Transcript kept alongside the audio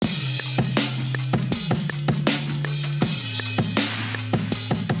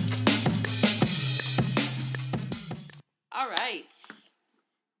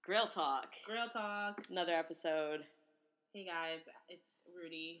Grail Talk. Grail Talk. Another episode. Hey guys, it's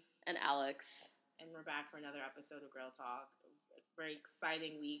Rudy. And Alex. And we're back for another episode of Grail Talk. Very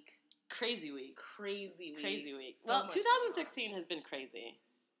exciting week. Crazy week. Crazy week. So well, 2016 has been crazy.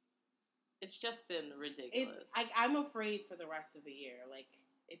 It's just been ridiculous. I'm afraid for the rest of the year. Like,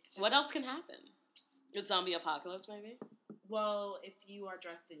 it's just... What else can happen? A zombie apocalypse, maybe? Well, if you are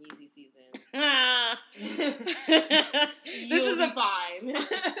dressed in Yeezy season, this is fine.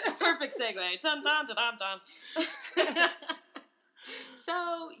 Perfect segue. Dun dun dun dun dun.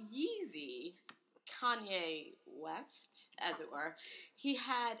 So Yeezy, Kanye West, as it were, he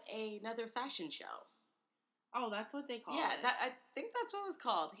had another fashion show. Oh, that's what they call it. Yeah, I think that's what it was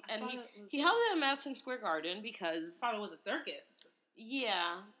called. And he held it at Madison Square Garden because... I thought it was a circus.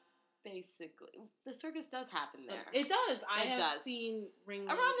 Yeah, basically. The circus does happen there. It does. I have seen Ringling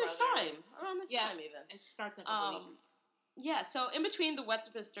Around this Brothers. time even. It starts in a couple weeks. Yeah, so in between the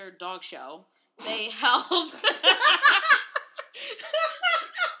Westminster Dog Show, they held...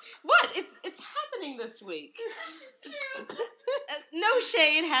 What? It's happening this week. No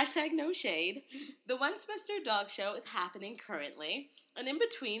shade. # no shade. The Westminster Dog Show is happening currently. And in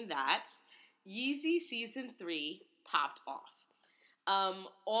between that, Yeezy Season 3 popped off.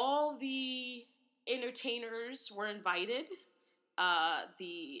 All the entertainers were invited.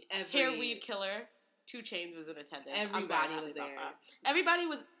 The hair weave killer, 2 Chainz, was in attendance. Everybody was there. Everybody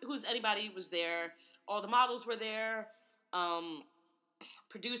was there. All the models were there.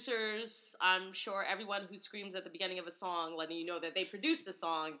 Producers, I'm sure everyone who screams at the beginning of a song, letting you know that they produced the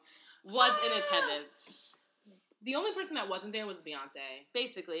song, was in attendance. The only person that wasn't there was Beyonce.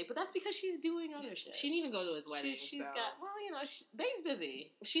 Basically, but that's because she's doing other shit. She didn't even go to his wedding. She's got, Bey's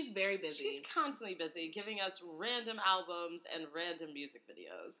busy. She's very busy. She's constantly busy giving us random albums and random music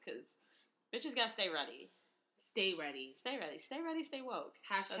videos, because bitches gotta stay ready. Stay ready. Stay ready. Stay ready, stay woke.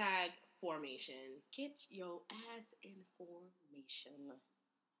 # formation. Get your ass in formation.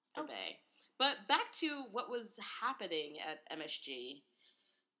 Okay. But back to what was happening at MSG.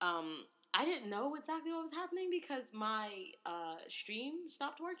 I didn't know exactly what was happening because my stream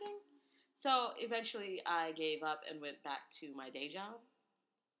stopped working. So eventually I gave up and went back to my day job.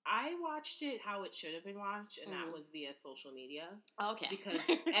 I watched it how it should have been watched, and that was via social media. Okay. Because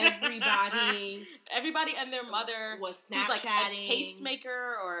everybody and their mother was Snapchatting. Who's like a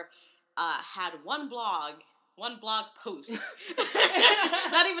tastemaker or had one blog post.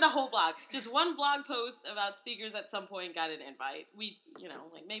 Not even a whole blog. Just one blog post about sneakers at some point got an invite. We,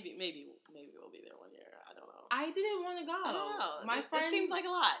 maybe we'll be there one year. I don't know. I didn't want to go. I don't know. My friend, it seems like a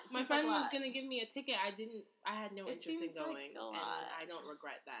lot. My friend was going to give me a ticket. I had no interest in going. Like a lot. And I don't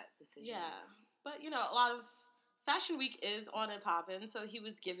regret that decision. Yeah. But, a lot of Fashion Week is on and popping, so he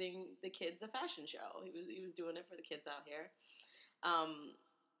was giving the kids a fashion show. He was doing it for the kids out here.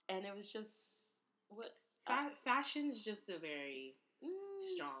 And it was just Fashion's just a very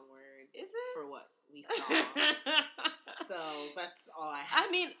strong word. Is it? For what we saw. So that's all I have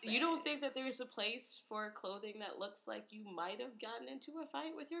to say. You don't think that there's a place for clothing that looks like you might have gotten into a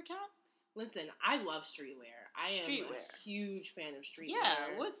fight with your cat? Listen, I love streetwear. I am a huge fan of streetwear.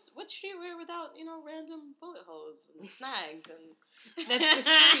 Yeah, what's streetwear without, random bullet holes and snags and... That's the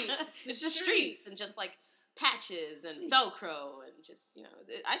street. It's the streets and just, patches and Velcro and just,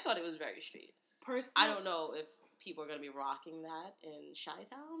 I thought it was very street. I don't know if people are going to be rocking that in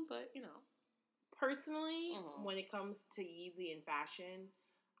Chi-Town, but, Personally, when it comes to Yeezy and fashion,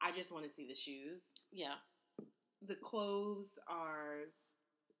 I just want to see the shoes. Yeah. The clothes are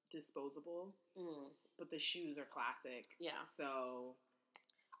disposable, but the shoes are classic. Yeah. So,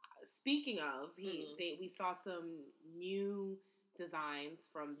 speaking of, we saw some new designs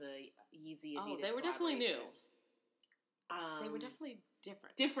from the Yeezy Adidas. Oh, they were definitely new. They were definitely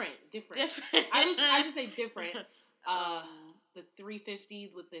different. Different. I should say different. The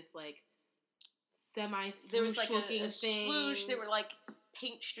 350s with this semi-swoosh there was a thing. Swoosh. They were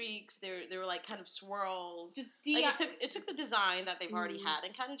paint streaks. They were kind of swirls. Just it took the design that they've already had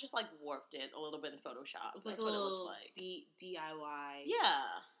and kind of just warped it a little bit in Photoshop. It's That's what it looks like. DIY.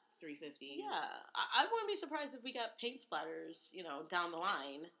 Yeah. 350s. Yeah. I wouldn't be surprised if we got paint splatters, down the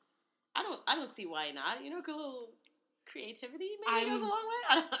line. I don't see why not. A little creativity maybe goes a long way.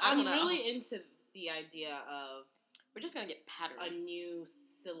 I don't know. I'm really into the idea of we're just gonna get patterns. A new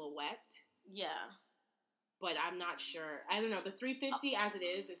silhouette. Yeah. But I'm not sure. I don't know. The 350 as it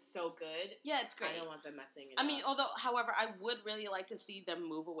is so good. Yeah, it's great. I don't want them messing it up. However, I would really like to see them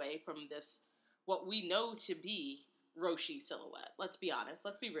move away from this, what we know to be Roshi silhouette. Let's be honest.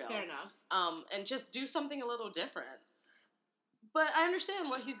 Let's be real. Fair enough. And just do something a little different. But I understand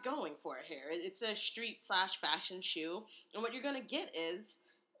what he's going for here. It's a street/fashion shoe. And what you're going to get is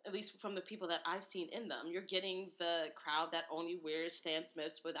at least from the people that I've seen in them, you're getting the crowd that only wears Stan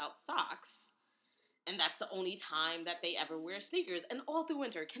Smiths without socks. And that's the only time that they ever wear sneakers. And all through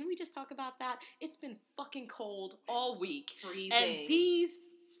winter, can we just talk about that? It's been fucking cold all week. Freezing. And these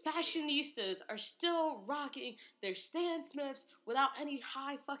fashionistas are still rocking their Stan Smiths without any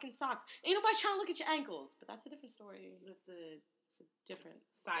high fucking socks. Ain't nobody trying to look at your ankles. But that's a different story. It's a different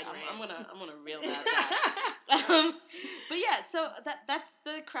side rant. I'm gonna reel that back. But yeah, so that's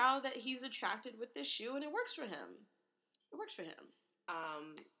the crowd that he's attracted with this shoe, and it works for him. It works for him.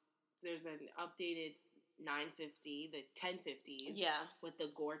 There's an updated 950, the 1050s. Yeah. With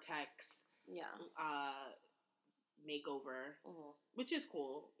the Gore-Tex. Yeah. Makeover, which is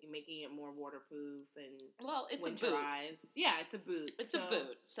cool. You're making it more waterproof and it's winterized. A boot. Yeah, it's a boot. It's a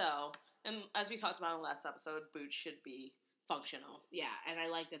boot. So, and as we talked about in the last episode, boots should be functional. Yeah, and I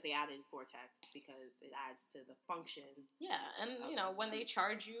like that they added Gore-Tex because it adds to the function. Yeah, and when they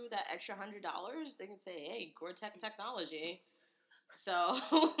charge you that extra $100, they can say, "Hey, Gore-Tex technology." So,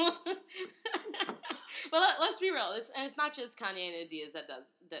 well, let's be real. It's not just Kanye and Adidas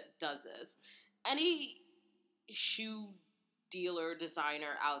that does this. Any shoe dealer,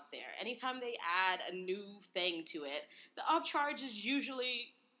 designer out there, anytime they add a new thing to it, the upcharge is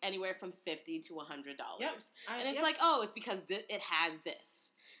usually anywhere from $50 to $100. Yep. And it's like, oh, it's because it has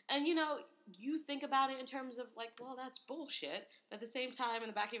this. And, you think about it in terms of like, well, that's bullshit. But at the same time, in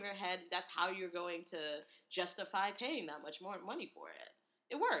the back of your head, that's how you're going to justify paying that much more money for it.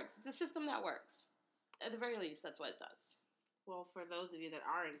 It works. It's a system that works. At the very least, that's what it does. Well, for those of you that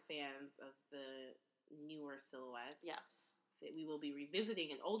aren't fans of the newer silhouettes, yes, that we will be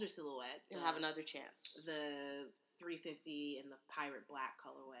revisiting an older silhouette. You'll have another chance. The 350 in the pirate black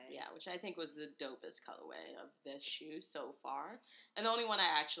colorway. Yeah, which I think was the dopest colorway of this shoe so far, and the only one I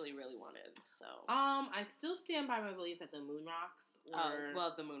actually really wanted. So, I still stand by my belief that the Moon Rocks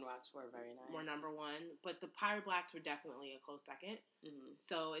were the Moon Rocks were very nice. Were number one, but the pirate blacks were definitely a close second. Mm-hmm.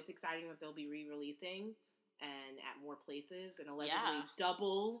 So it's exciting that they'll be re-releasing and at more places and allegedly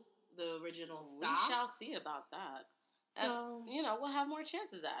double the original stock. We shall see about that. So, and, we'll have more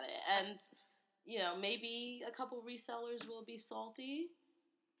chances at it. And, maybe a couple resellers will be salty.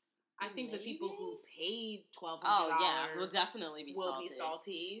 I think the people who paid $1,200 will definitely be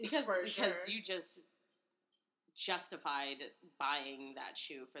salty. Because you just justified buying that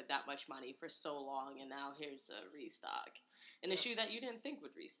shoe for that much money for so long, and now here's a restock. And a shoe that you didn't think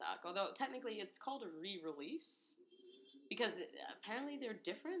would restock. Although, technically, it's called a re-release. Because apparently they're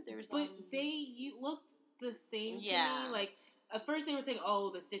different. But they look the same to me. Like, at first they were saying,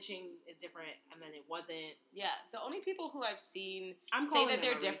 the stitching is different, and then it wasn't. Yeah, the only people who I've seen say that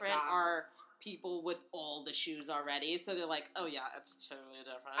they're different are people with all the shoes already. So they're like, oh yeah, it's totally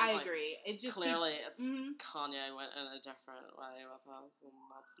different. I agree. It's just clearly Kanye went in a different way with us, and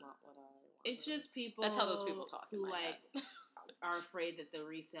that's not what I wanted. It's just people. That's how those people talk. Who are afraid that the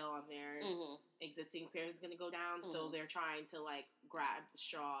resale on their existing pairs is going to go down, so they're trying to grab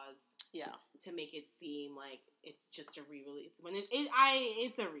straws. Yeah. To make it seem like it's just a re-release when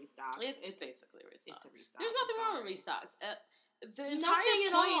it's a restock. It's basically a restock. It's a restock. There's nothing wrong with restocks. The entire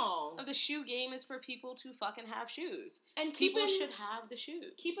point of the shoe game is for people to fucking have shoes, and people should have the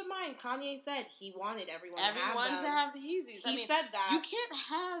shoes. Keep in mind, Kanye said he wanted everyone to have the Yeezys. He said that you can't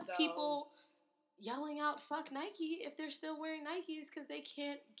have people yelling out "fuck Nike" if they're still wearing Nikes because they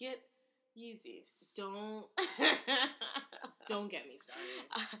can't get Yeezys. Don't get me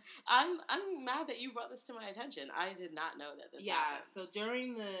started. I'm mad that you brought this to my attention. I did not know that this happened. So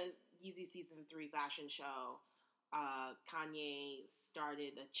during the Yeezy Season 3 fashion show, Kanye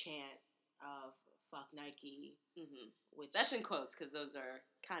started a chant of "fuck Nike," which that's in quotes because those are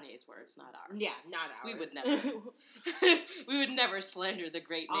Kanye's words, not ours. Yeah, not ours. We would never. We would never slander the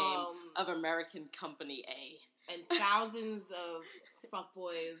great name of American Company A. And thousands of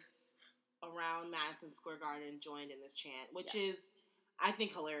fuckboys around Madison Square Garden joined in this chant, which is, I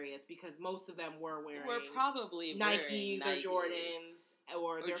think, hilarious because most of them were probably Nikes or Jordans,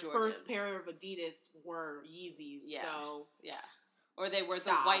 or their first pair of Adidas were Yeezys. Yeah. So or they were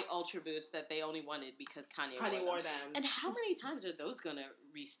the white Ultra Boost that they only wanted because Kanye wore them. And how many times are those going to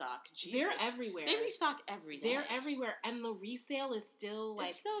restock? Jesus. They're everywhere. They restock every day. They're everywhere, and the resale is still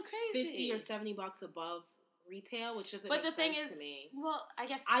it's still crazy. $50 or $70 above retail, which doesn't make sense to me. Well, I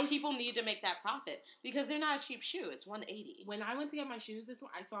guess people need to make that profit because they're not a cheap shoe. It's $180. When I went to get my shoes this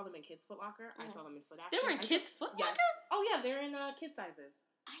one, I saw them in Kids Foot Locker. I saw them in Foot Action. They were in Kids Foot Locker? Yes. Oh yeah, they're in kid sizes.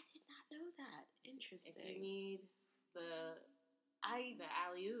 I did not know that. Interesting. If you need the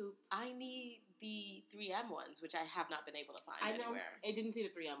alley-oop. I need the 3M ones, which I have not been able to find anywhere. I didn't see the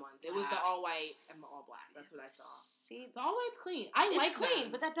 3M ones. It was the all white and the all black. That's what I saw. See, the all white's clean. It's like clean,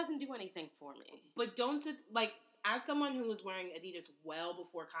 but that doesn't do anything for me. But don't sit like as someone who was wearing Adidas well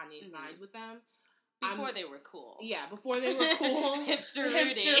before Kanye signed with them. Before they were cool. Yeah, before they were cool. Hipster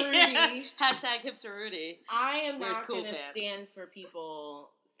Rudy. Hashtag Hipster Rudy. I am not going to stand for people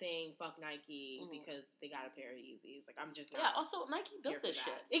saying fuck Nike because they got a pair of Yeezys. Like, I'm just not. Yeah, also, Nike built this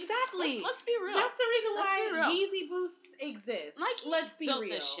shit. Exactly. Let's be real. That's the reason why Yeezy Boosts exist. Nike built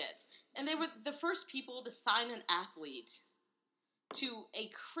this shit. And they were the first people to sign an athlete to a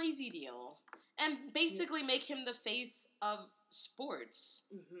crazy deal and basically make him the face of sports.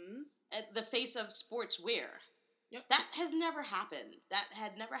 Mm-hmm. The face of sportswear. Yep. That has never happened. That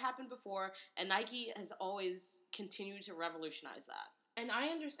had never happened before, and Nike has always continued to revolutionize that. And I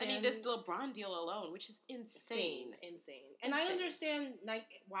understand. I mean, this LeBron deal alone, which is insane. And I understand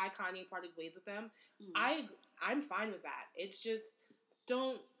why Kanye parted ways with them. Mm-hmm. I'm fine with that. It's just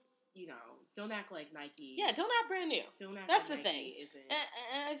don't act like Nike. Yeah, don't act brand new. That's the thing.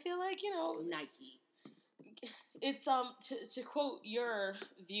 And I feel like Nike. It's to quote your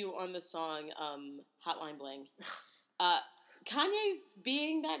view on the song Hotline Bling, Kanye's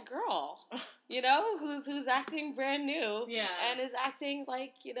being that girl, who's acting brand new, and is acting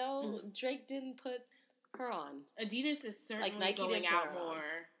like Drake didn't put her on. Adidas is certainly like Nike going out more,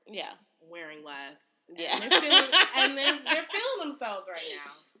 wearing less, and they're feeling themselves right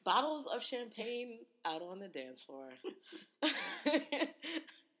now. Bottles of champagne out on the dance floor.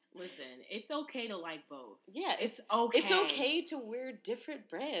 Listen, it's okay to like both. Yeah, it's okay. It's okay to wear different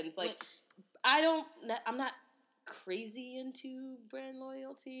brands. Like, I'm not crazy into brand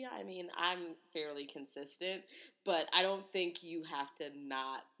loyalty. I mean, I'm fairly consistent, but I don't think you have to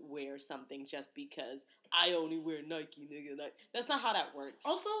not wear something just because I only wear Nike, nigga. Like, that's not how that works.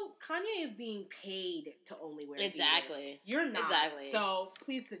 Also, Kanye is being paid to only wear Exactly. Adidas. You're not. Exactly. So,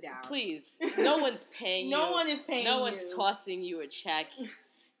 please sit down. Please. No one's paying you. No one is paying you. No one's tossing you a check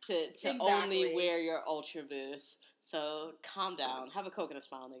to only wear your Ultra Boost. So, calm down. Have a Coke and a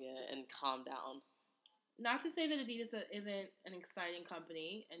smile, nigga, and calm down. Not to say that Adidas isn't an exciting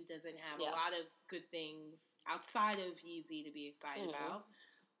company and doesn't have a lot of good things outside of Yeezy to be excited about.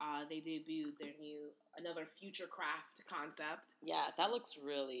 They debuted their another Futurecraft concept. Yeah, that looks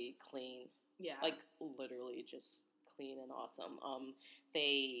really clean. Yeah. Like, literally just clean and awesome.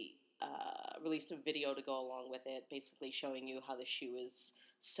 They released a video to go along with it, basically showing you how the shoe is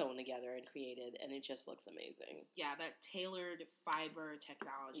sewn together and created, and it just looks amazing. Yeah, that tailored fiber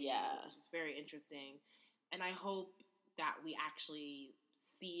technology is very interesting. And I hope that we actually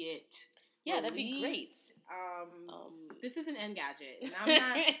see it. Yeah, that'd be great. This is an Engadget. And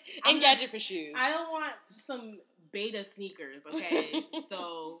I'm not... Engadget for shoes. I don't want some beta sneakers, okay?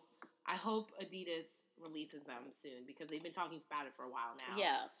 So I hope Adidas releases them soon because they've been talking about it for a while now.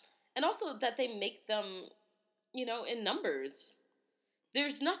 Yeah. And also that they make them, in numbers.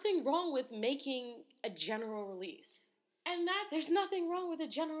 There's nothing wrong with making a general release. And there's nothing wrong with a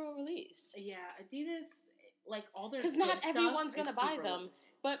general release. Yeah, Adidas, like all their because not everyone's gonna buy them,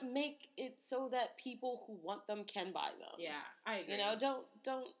 but make it so that people who want them can buy them. Yeah, I agree. Don't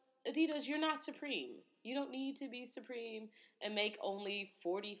Adidas. You're not Supreme. You don't need to be Supreme and make only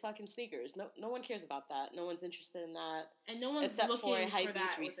 40 fucking sneakers. No one cares about that. No one's interested in that. And no one's looking for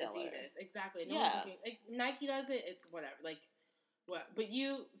that with Adidas. Exactly. No one's looking. Like, Nike does it. It's whatever. Like. What? But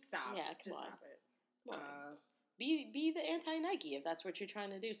you stop. Yeah, come on. Stop it. Well, be the anti-Nike if that's what you're trying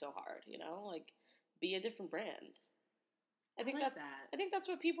to do so hard. Like be a different brand. I think that's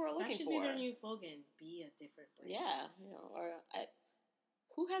what people are looking for. That should be their new slogan. Be a different brand. Yeah,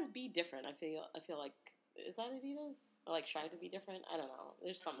 who has be different? I feel like is that Adidas or like try to be different? I don't know.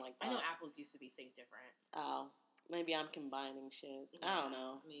 There's something like that. I know Apple's used to be think different. Oh. Maybe I'm combining shit. I don't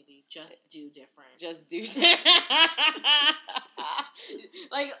know. Maybe just do different. Just do different.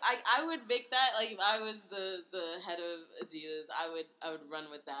 Like I would make that. Like if I was the head of Adidas, I would run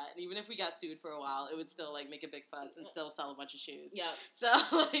with that. And even if we got sued for a while, it would still like make a big fuss and still sell a bunch of shoes. Yeah. So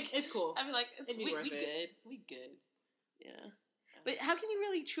like it's cool. I'd be like, we good. Yeah. But how can you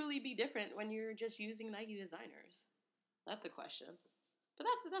really truly be different when you're just using Nike designers? That's a question. But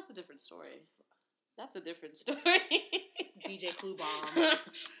that's a different story. That's a different story. DJ Clue Bomb.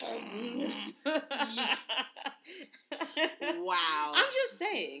 Wow. I'm just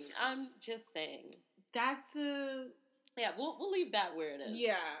saying. That's a... Yeah, we'll leave that where it is.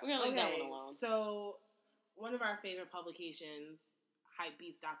 Yeah. We're going to leave that one alone. So, one of our favorite publications,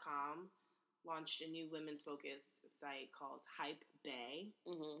 Hypebeast.com, launched a new women's focused site called Hype Bay.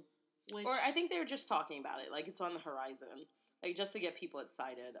 Mm-hmm. Or I think they were just talking about it. Like, it's on the horizon. Like, just to get people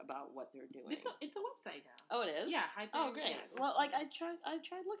excited about what they're doing. It's a website now. Oh, it is? Yeah, Hype Bay. Oh, great. Yeah, well, like, I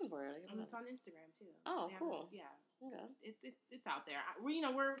tried looking for it. And it's on Instagram, too. Oh, cool. Yeah. It's out there.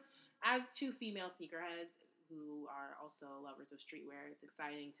 We're as two female sneakerheads who are also lovers of streetwear. It's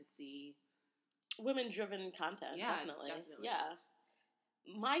exciting to see women-driven content. Yeah, definitely. Yeah.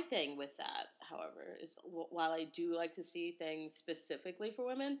 My thing with that, however, is while I do like to see things specifically for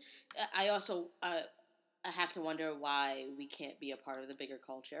women, I also I have to wonder why we can't be a part of the bigger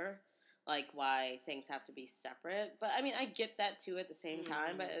culture. Like, why things have to be separate. But, I mean, I get that, too, at the same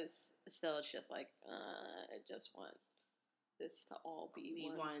time. But it's just like, I just want this to all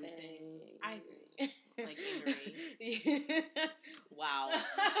be one thing. I agree. Like Amory. Wow. Is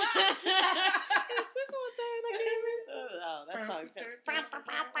this one thing like Amory? Oh, that song's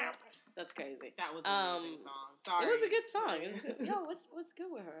that's crazy. That was an amazing song. Sorry. It was a good song. It was good. Yo, what's good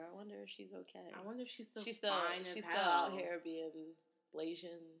with her? I wonder if she's okay. I wonder if she's still she's fine She's as still hell. out here being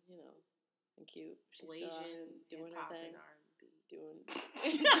Blasian, and cute. She's Blasian, still out here doing her thing. R&B.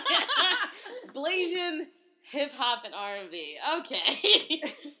 Blasian, hip hop, and R&B. Okay.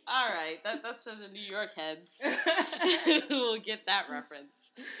 All right. That's for the New York heads who will get that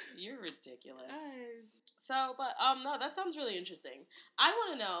reference. You're ridiculous. So, but no, that sounds really interesting. I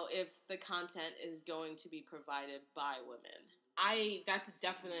want to know if the content is going to be provided by women. That's a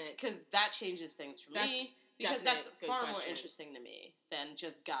definite, because that changes things for me. Because that's far more interesting to me than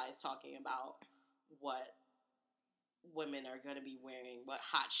just guys talking about what women are going to be wearing, what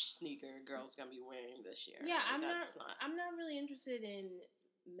hot sneaker girls going to be wearing this year. Yeah, I'm not really interested in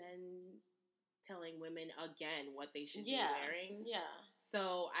men telling women again what they should be wearing. Yeah.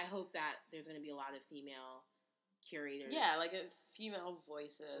 So I hope that there's going to be a lot of female curators. Yeah, like female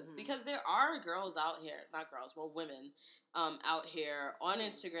voices. Because there are girls out here, not girls, well, women out here on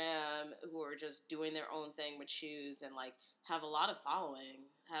Instagram who are just doing their own thing with shoes and, like, have a lot of following,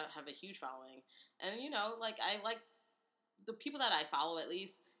 have a huge following. And, like, I like the people that I follow, at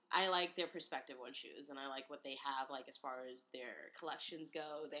least, I like their perspective on shoes, and I like what they have, like, as far as their collections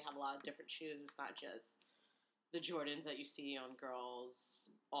go. They have a lot of different shoes. It's not just the Jordans that you see on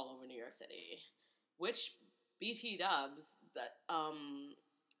girls all over New York City. Which, BT Dubs,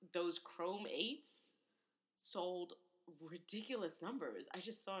 those Chrome 8s sold ridiculous numbers. I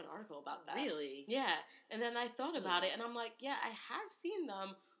just saw an article about that. Really? Yeah. And then I thought about it, and I'm like, yeah, I have seen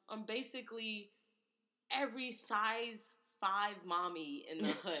them on basically every size 5 mommy in the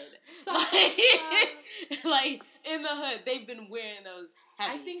hood. like, in the hood, they've been wearing those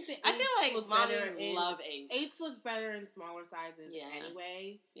heavy. I think the I feel like mommies love 8s. 8s look better in smaller sizes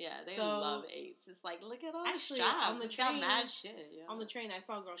anyway. Yeah, they love 8s. It's like, look at all the straps. On the train, mad shit. Yeah. On the train, I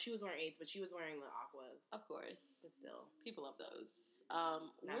saw a girl, she was wearing 8s, but she was wearing the Aquas. Of course. But still. People love those.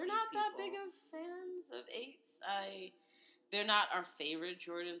 We're not that big of fans of 8s. They're not our favorite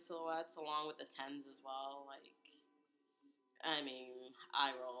Jordan silhouettes, along with the 10s as well. Like, I mean,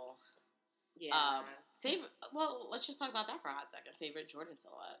 eye roll. Yeah. Well, let's just talk about that for a hot second. Favorite Jordan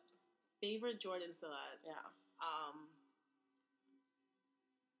silhouette. Favorite Jordan silhouette. Yeah.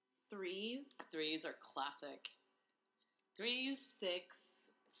 3s. 3s are classic. 3s.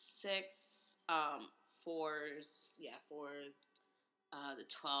 6. 4s. Yeah, 4s. The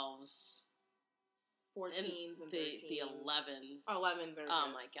 12s. 14s and 13s. The 11s. 11s are oh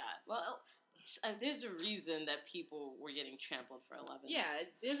my god. Well, there's a reason that people were getting trampled for 11s. Yeah,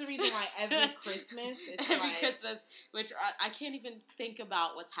 there's a reason why every Christmas, it's Christmas, which I can't even think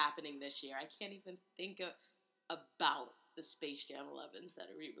about what's happening this year. I can't even think about the Space Jam 11s that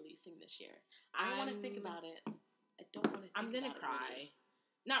are re-releasing this year. I don't want to think about it. I don't want to think about it. I'm going to cry. Really.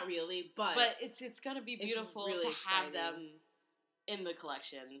 Not really, but it's going to be beautiful really to have them in the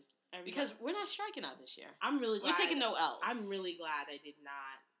collection. Because we're not striking out this year. I'm really glad. We're taking no L's. I'm really glad I did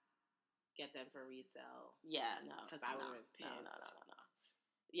not get them for resale. Yeah, no. Because I would have been pissed. No.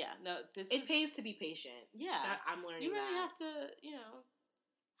 Yeah, no. It pays to be patient. Yeah. I'm learning you really have to,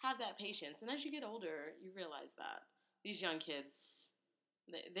 have that patience. And as you get older, you realize that. These young kids,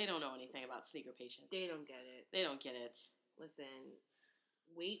 they don't know anything about sneaker patience. They don't get it. They don't get it. Listen,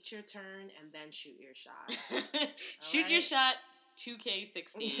 wait your turn and then shoot your shot. Shoot your shot.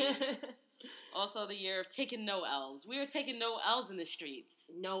 2K16. Also the year of taking no L's. We are taking no L's in the streets.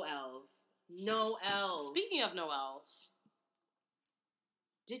 No L's. No L's. Speaking of no L's,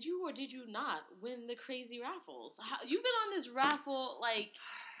 did you or did you not win the crazy raffles? You've been on this raffle, like,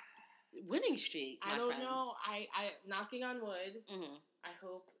 winning streak, my I don't friend. know. I knocking on wood. Mm-hmm. I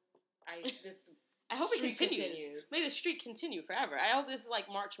hope it continues. May the streak continue forever. I hope this is like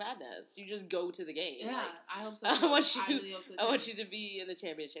March Madness. You just go to the game. Yeah, like, I hope so. I want you to be in the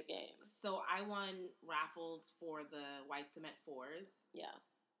championship game. So I won raffles for the white cement 4s. Yeah.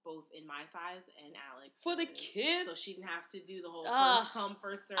 both in my size and Alex. For the kid? So she didn't have to do the whole first come,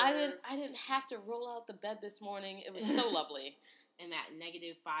 first serve. I didn't have to roll out the bed this morning. It was so lovely. And that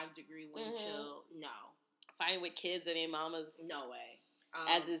 -5-degree wind chill, no. Fine with kids and their mamas. No way.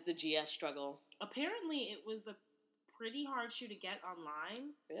 As is the GS struggle. Apparently, it was a pretty hard shoe to get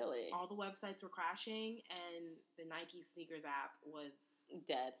online. Really? All the websites were crashing, and the Nike sneakers app was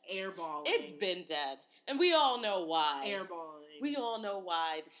dead. Airballing. It's been dead. And we all know why. Airballing. We all know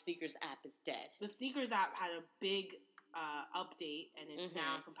why the sneakers app is dead. The sneakers app had a big update, and it's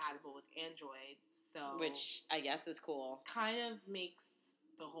now compatible with Android. So, which I guess is cool. Kind of makes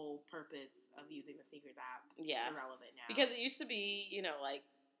the whole purpose of using the sneakers app irrelevant now. Because it used to be, like,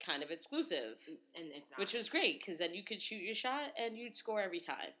 kind of exclusive. And it's not. Which was great, because then you could shoot your shot and you'd score every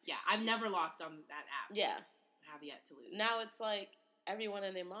time. Yeah, I've never lost on that app. Yeah. I have yet to lose. Now it's like everyone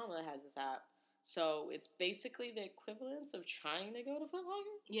and their mama has this app. So it's basically the equivalence of trying to go to Foot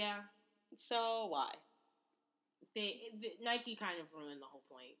Locker. Yeah. So why? Nike kind of ruined the whole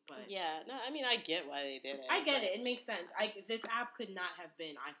point, but yeah, no, I mean I get why they did it. I get it; it makes sense. This app could not have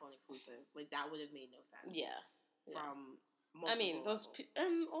been iPhone exclusive. Like that would have made no sense. Yeah, from those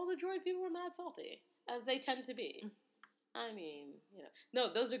and all the Droid people were mad salty, as they tend to be. I mean, no,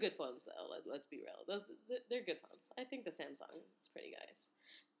 those are good phones though. Let's be real; they're good phones. I think the Samsung is pretty nice,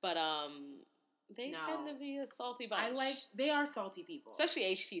 but they tend to be a salty bunch. They are salty people. Especially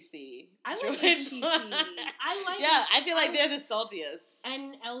HTC. I like HTC. I feel like they're the saltiest.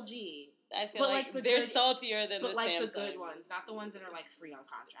 And LG. I feel like they're saltier than the Samsung. But like the good ones, not the ones that are like free on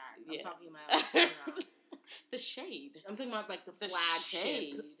contract. I'm talking about the shade. I'm talking about like the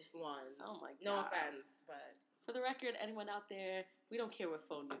flagship ones. Oh my god. No offense, but for the record, anyone out there, we don't care what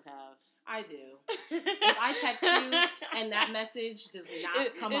phone you have. I do. If I text you and that message does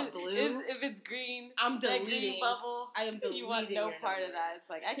not come up blue, if it's green, I'm deleting. That green bubble. I am deleting. You want no part of that.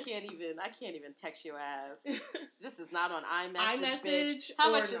 It's like I can't even text your ass. This is not on iMessage, bitch. How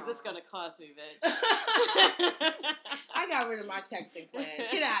much is this gonna cost me, bitch? I got rid of my texting plan.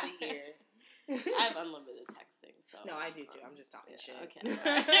 Get out of here. I have unlimited texting, so no, I do too. I'm just talking shit. Okay,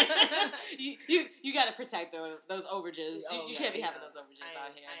 you got to protect those overages. You can't be having those overages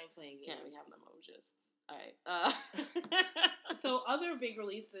out here. I ain't playing games. Can't be having them overages. All right. So other big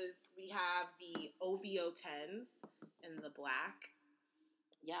releases, we have the OVO 10s in the black.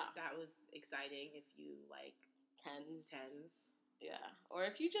 Yeah, that was exciting. If you like tens. Yeah, or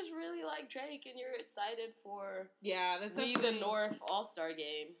if you just really like Drake and you're excited for that's the North All-Star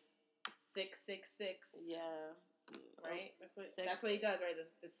game. 666. Yeah. Right? That's what he does, right?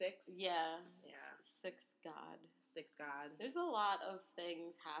 The six? Yeah. Yeah. Six God. There's a lot of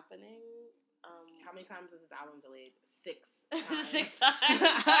things happening. How many times was this album delayed? 6 times. 6 times.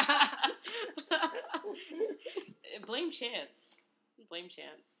 Blame Chance.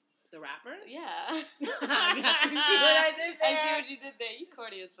 The rapper? Yeah. You see what I did there? I see what you did there. You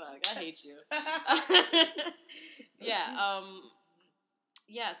corny as fuck. I hate you.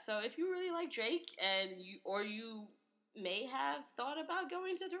 Yeah, so if you really like Drake and you may have thought about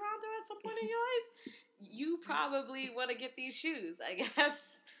going to Toronto at some point in your life, you probably want to get these shoes, I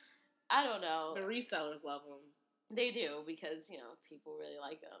guess. I don't know. The resellers love them. They do because, people really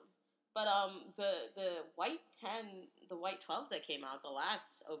like them. But the white 10, the white 12s that came out, the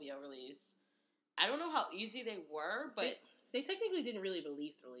last OVO release, I don't know how easy they were, but they technically didn't really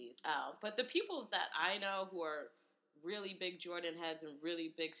release. Oh, but the people that I know who are really big Jordan heads and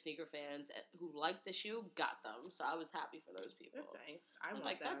really big sneaker fans who liked the shoe got them, so I was happy for those people. That's nice. I was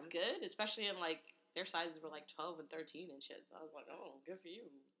like, that's good, especially in like their sizes were like 12 and 13 and shit. So I was like, oh, good for you.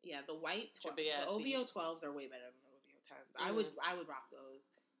 Yeah, the white the OVO 12s are way better than the OVO 10s. I would rock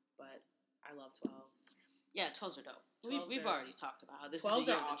those, but I love 12s. Yeah, 12s are dope. We've already talked about how this 12s is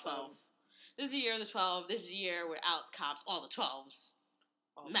the year are of the 12. This is the year of the 12. This is the year where Alex cops all the 12s.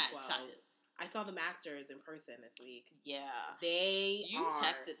 Mad excited. I saw the Masters in person this week. Yeah. You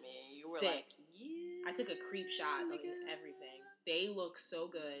texted me. You were sick. Like, yeah. I took a creep shot of everything. They look so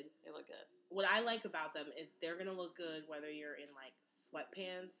good. They look good. What I like about them is they're going to look good whether you're in, like,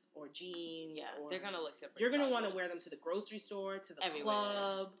 sweatpants or jeans. Yeah, they're going to look good. You're going to want to wear them to the grocery store, to the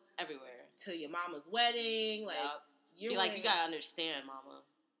club. Everywhere. To your mama's wedding. Like, you got to understand, mama.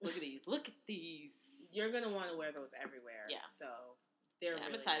 Look at these. Look at these. You're going to want to wear those everywhere. Yeah. So...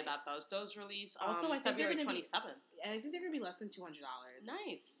 I'm excited about those. Those release also I think February 27th. I think they're going to be less than $200.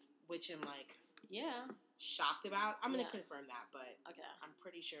 Nice. Which I'm like, shocked about. I'm going to confirm that, but I'm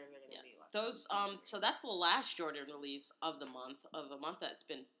pretty sure they're going to be less. Those so that's the last Jordan release of the month that's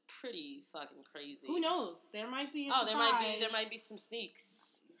been pretty fucking crazy. Who knows? There might be a surprise. there might be some sneak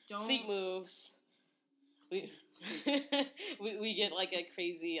moves. we get like a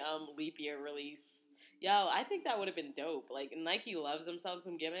crazy leap year release. Yo, I think that would have been dope. Like, Nike loves themselves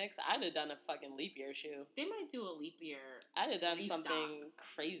some gimmicks. I'd have done a fucking leap year shoe. They might do a leap year. I'd have done something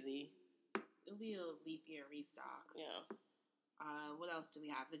crazy. It'll be a leap year restock. Yeah. What else do we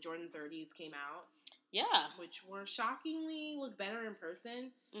have? The Jordan 30s came out. Yeah. Which were shockingly look better in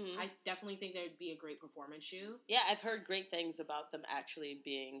person. Mm-hmm. I definitely think they would be a great performance shoe. Yeah, I've heard great things about them actually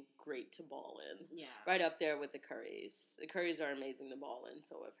being great to ball in. Yeah. Right up there with the Currys. The Currys are amazing to ball in,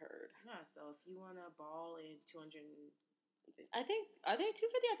 so I've heard. Yeah, so if you want to ball in 250... I think, are they 250?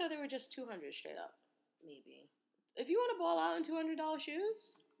 I thought they were just 200 straight up. Maybe. If you want to ball out in $200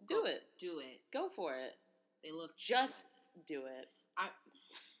 shoes, do it. Do it. Go for it. They look... Just do it.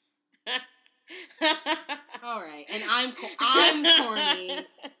 All right, and I'm corny.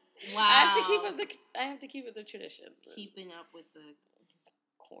 Wow. I have to keep with the tradition. Keeping up with the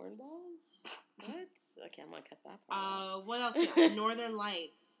cornballs. What? Okay, I'm gonna cut that part out. What else? Northern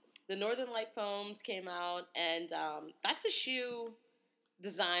Lights. The Northern Light foams came out, and that's a shoe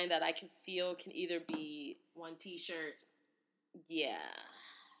design that I can feel can either be one T-shirt. Yeah.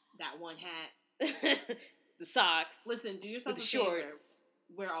 That one hat. The socks. Listen, do yourself with the shorts.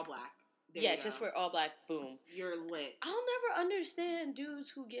 Wear all black. There just wear all black. Boom. You're lit. I'll never understand dudes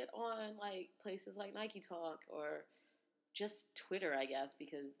who get on like places like Nike Talk or just Twitter, I guess,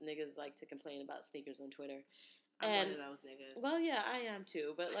 because niggas like to complain about sneakers on Twitter. I'm one of those niggas. Well, yeah, I am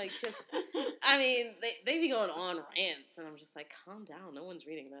too. But like, just I mean, they be going on rants, and I'm just like, calm down. No one's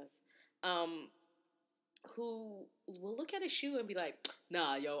reading this. Who will look at a shoe and be like,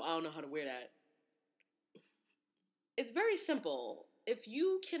 nah, yo, I don't know how to wear that. It's very simple. If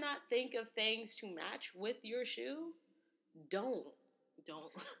you cannot think of things to match with your shoe, don't.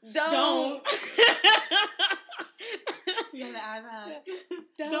 You gotta add that.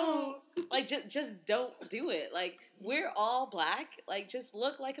 Don't. Like, just don't do it. Like, we're all black. Like, just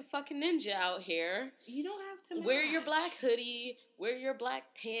look like a fucking ninja out here. You don't have to match. Wear your black hoodie. Wear your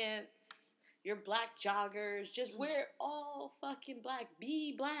black pants. Your black joggers. Just wear all fucking black.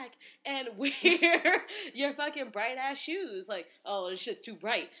 Be black. And wear your fucking bright-ass shoes. Like, oh, it's just too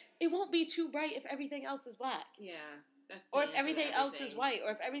bright. It won't be too bright if everything else is black. Yeah. Or if everything else is white. Or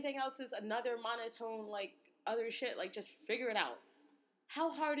if everything else is another monotone, like, other shit. Like, just figure it out.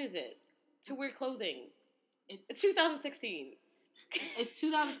 How hard is it to wear clothing? It's 2016. It's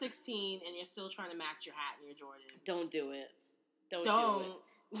 2016, and you're still trying to match your hat and your Jordan. Don't do it. Don't do it.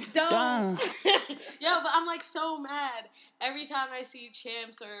 Don't. Yo, but I'm like so mad every time I see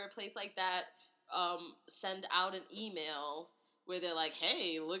Champs or a place like that send out an email where they're like,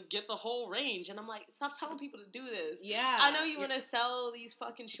 hey, look, get the whole range. And I'm like, stop telling people to do this. Yeah. I know you want to sell these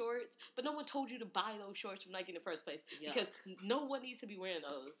fucking shorts, but no one told you to buy those shorts from Nike in the first place. Yuck. Because no one needs to be wearing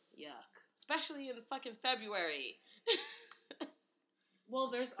those. Yuck. Especially in fucking February. Well,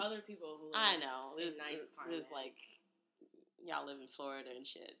 there's other people who I know. There's nice climates. There's like, y'all live in Florida and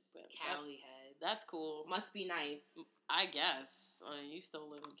shit. But Cali heads. That's cool. Must be nice. I guess. I mean, you still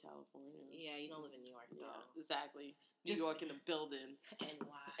live in California. Yeah, you don't live in New York, though. Yeah, exactly. New York in the building.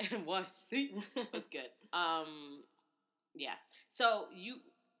 NY. That's good. Yeah. So,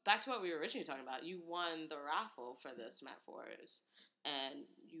 back to what we were originally talking about. You won the raffle for the Smet 4s. And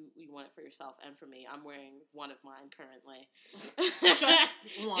you won it for yourself and for me. I'm wearing one of mine currently. Just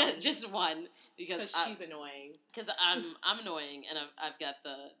one. Just one. Because she's annoying. Because I'm annoying, and I've got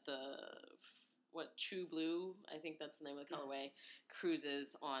the True Blue, I think that's the name of the colorway,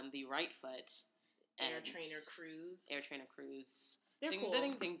 cruises on the right foot. Air Trainer Cruise. They're cool.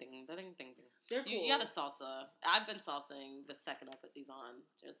 Ding, ding, ding, ding, ding, ding. They're cool. You got a salsa. I've been salsaing the second I put these on.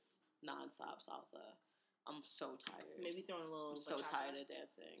 Just nonstop salsa. I'm so tired. Maybe throwing a little. I'm so tired of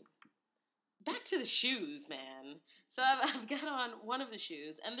dancing. Back to the shoes, man. So I've got on one of the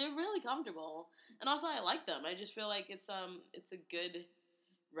shoes, and they're really comfortable, and also I like them. I just feel like it's a good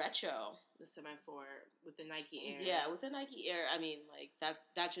retro. The Smet 4 with the Nike Air. Yeah, with the Nike Air. I mean, like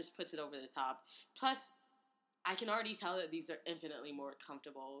that just puts it over the top. Plus, I can already tell that these are infinitely more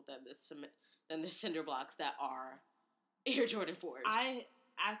comfortable than the cinder blocks that are Air Jordan 4s.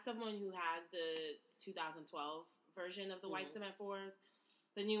 As someone who had the 2012 version of the white Smet 4s,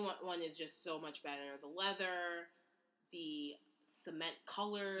 the new one is just so much better. The leather, the cement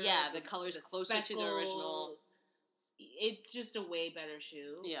color. Yeah, the color's closer to the original. It's just a way better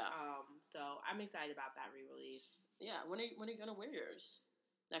shoe. Yeah. So I'm excited about that re-release. Yeah. When are you gonna wear yours?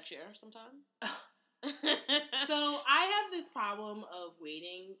 Next year, sometime. So I have this problem of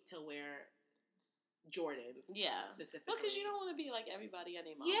waiting to wear Jordans. Yeah. Specifically. Well, because you don't want to be like everybody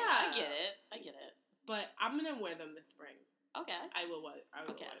anymore. Yeah. I get it. But I'm gonna wear them this spring. Okay. I will wear them.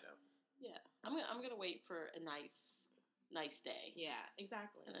 Yeah, I'm gonna wait for a nice day. Yeah,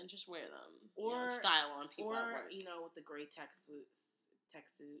 exactly. And then just wear them. Or style on people at work. With the gray tech suit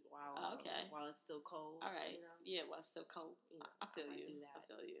while it's still cold. All right. Yeah, while it's still cold. I feel you. Do that. I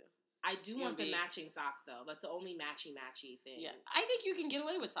feel you. I do want the matching socks though. That's the only matchy thing. Yeah, I think you can get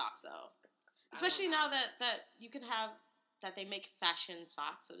away with socks though, especially now that you can have that they make fashion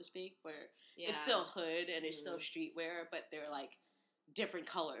socks, so to speak, where it's still hood and it's still streetwear, but they're like different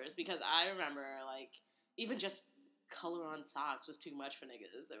colors. Because I remember like even just color on socks was too much for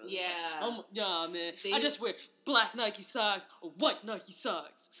niggas. They were man, I just wear black Nike socks or white Nike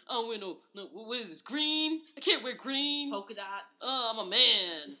socks. I don't wear no what is this, green? I can't wear green. Polka dots. Oh, I'm a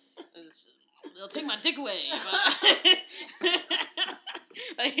man. They'll take my dick away.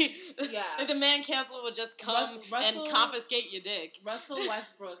 Like the man council will just come and confiscate your dick. Russell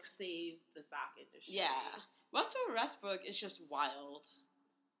Westbrook saved the sock industry. Yeah. Russell Westbrook is just wild.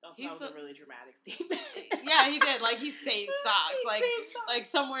 Also, that was a really dramatic statement. Yeah, he did. Like, he saved socks. Like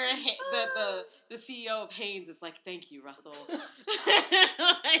somewhere the CEO of Hanes is like, thank you, Russell.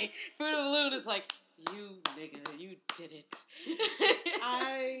 Like, Fruit of the Loom is like, you nigga, you did it.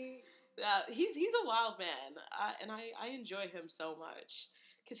 He's a wild man, and I enjoy him so much.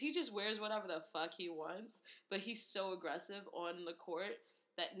 Because he just wears whatever the fuck he wants, but he's so aggressive on the court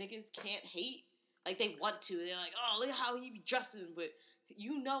that niggas can't hate. Like, they want to. They're like, oh, look how he be dressing, but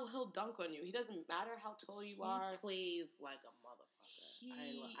you know he'll dunk on you. He doesn't matter how tall you are. He plays like a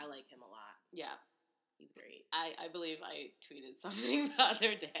motherfucker. I like him a lot. Yeah. He's great. I believe I tweeted something the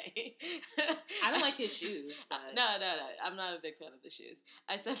other day. I don't like his shoes. But... No. I'm not a big fan of the shoes.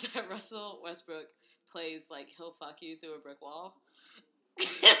 I said that Russell Westbrook plays like he'll fuck you through a brick wall.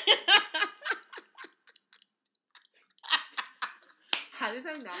 How did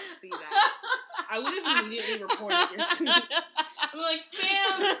I not see that? I would have immediately reported your tweet. I'm like,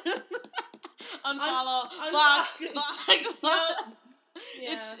 spam! Unfollow, block.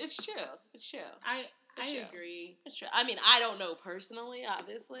 Yeah. It's true. It's true. I agree. It's true. I mean, I don't know personally,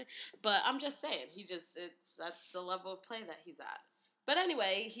 obviously, but I'm just saying, that's the level of play that he's at. But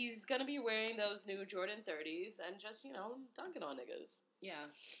anyway, he's gonna be wearing those new Jordan 30s and just, dunking on niggas. Yeah.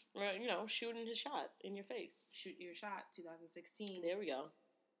 Or, shooting his shot in your face. Shoot your shot, 2016. There we go.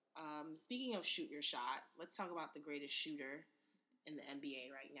 Speaking of shoot your shot, let's talk about the greatest shooter in the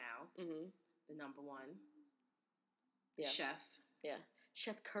NBA right now. Mm-hmm. The number one. Yeah. Chef. Yeah.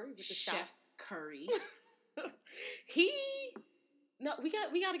 Chef Curry with the shot. Chef Curry. We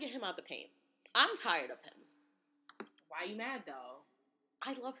got to get him out the paint. I'm tired of him. Why you mad though?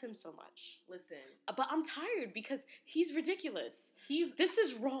 I love him so much. Listen. But I'm tired because he's ridiculous. This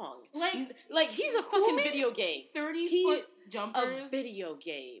is wrong. Like he's a fucking video game. 30-foot jumpers. A video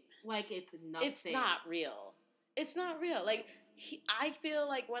game. Like it's nothing. It's not real. It's not real. Like I feel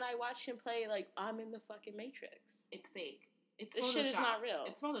like when I watch him play, like I'm in the fucking Matrix. It's fake. This shit is not real.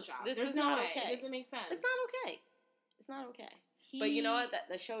 It's Photoshop. This is not okay. It doesn't make sense. It's not okay. But you know what?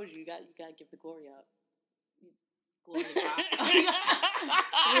 That shows you got to give the glory up. Glory God.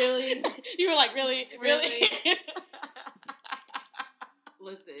 Really? You were like, really?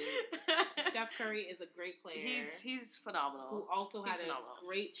 Listen, Steph Curry is a great player. He's phenomenal. Who also had a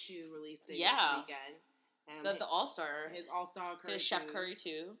great shoe releasing this weekend. The All-Star. His All-Star Curry his Chef Curry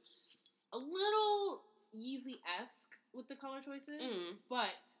too. A little Yeezy-esque with the color choices,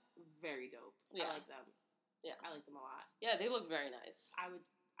 but very dope. Yeah. I like them. Yeah. I like them a lot. Yeah, they look very nice.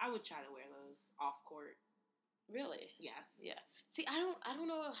 I would try to wear those off court. Really? Yes. Yeah. See, I don't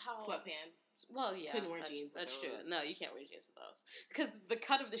know how sweatpants. Well, yeah, couldn't wear jeans. That's true. No, you can't wear jeans with those because the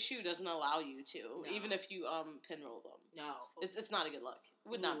cut of the shoe doesn't allow you to, even if you pinroll them. No, it's not a good look.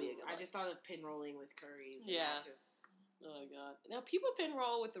 Would not be a good look. I just thought of pinrolling with Curry's. Yeah. Oh god. Now people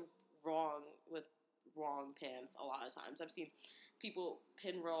pinroll with wrong pants a lot of times. I've seen people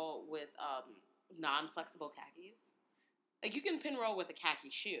pinroll with non-flexible khakis. Like, you can pinroll with a khaki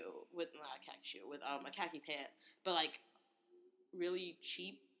shoe, with a khaki pant, but, like, really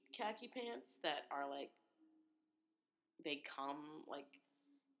cheap khaki pants that are, like, they come, like,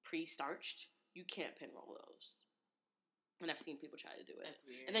 pre-starched, you can't pinroll those. And I've seen people try to do it. That's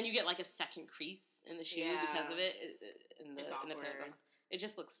weird. And then you get, like, a second crease in the shoe because of it in the pant. It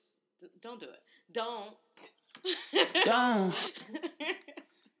just looks... Don't do it. Don't.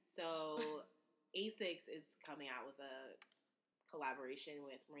 So, ASICS is coming out with a collaboration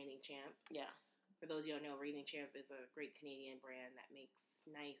with Reigning Champ. Yeah. For those of you who don't know, Reigning Champ is a great Canadian brand that makes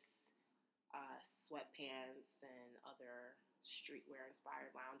nice sweatpants and other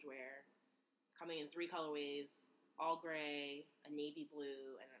streetwear-inspired loungewear. Coming in 3 colorways, all gray, a navy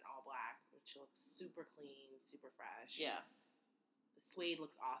blue, and an all black, which looks super clean, super fresh. Yeah. Suede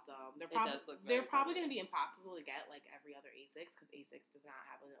looks awesome. They're probably going to be impossible to get like every other Asics because Asics does not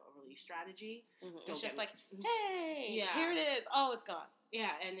have a release strategy. Mm-hmm. It's just like, hey, here it is. Oh, it's gone.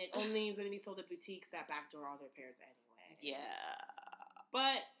 Yeah, and it only is going to be sold at boutiques that backdoor all their pairs anyway. Yeah.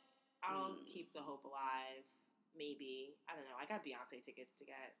 But I'll keep the hope alive. Maybe. I don't know. I got Beyonce tickets to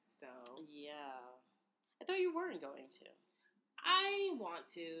get, so. Yeah. I thought you weren't going to. I want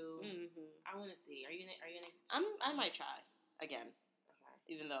to. Mm-hmm. I want to see. Are you gonna? I might try again.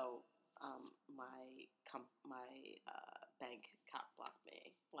 Okay. Even though my bank cop blocked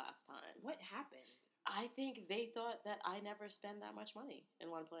me last time. What happened? I think they thought that I never spend that much money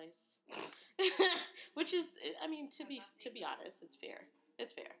in one place, which is, I mean, to be honest, it's fair.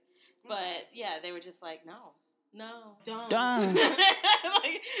 It's fair. Okay. But yeah, they were just like, no, don't.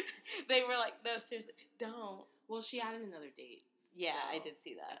 Like, they were like, no, seriously, don't. Well, she added another date. Yeah, so I did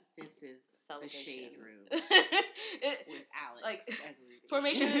see that. This is the shade room with Alex. Like,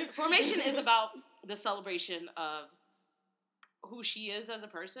 formation is about the celebration of who she is as a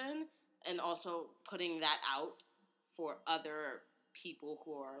person, and also putting that out for other people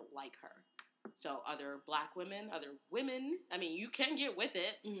who are like her. So other black women, other women. I mean, you can get with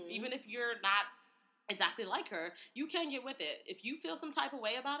it, even if you're not exactly like her. You can get with it. If you feel some type of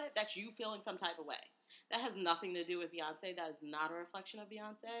way about it, that's you feeling some type of way. That has nothing to do with Beyonce. That is not a reflection of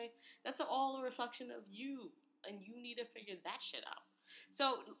Beyonce. That's all a reflection of you, and you need to figure that shit out.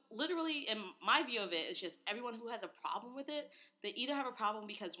 So, literally, in my view of it, it's just everyone who has a problem with it, they either have a problem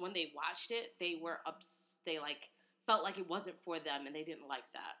because when they watched it, they felt like it wasn't for them, and they didn't like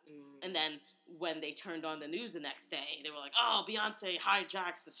that. And then when they turned on the news the next day, they were like, oh, Beyonce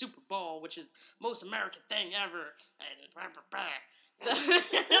hijacks the Super Bowl, which is the most American thing ever, and blah, blah, blah.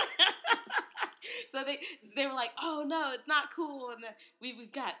 So they were like, oh no, it's not cool, and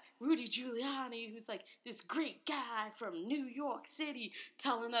we've got Rudy Giuliani, who's like this great guy from New York City,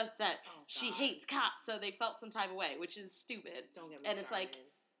 telling us that she hates cops, so they felt some type of way, which is stupid. Don't get me started. It's like,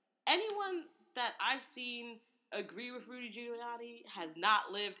 anyone that I've seen agree with Rudy Giuliani has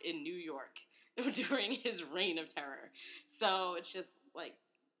not lived in New York during his reign of terror. So it's just like,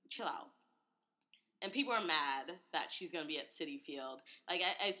 chill out. And people are mad that she's going to be at Citi Field. Like,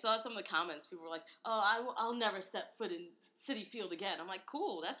 I saw some of the comments. People were like, oh, I'll never step foot in Citi Field again. I'm like,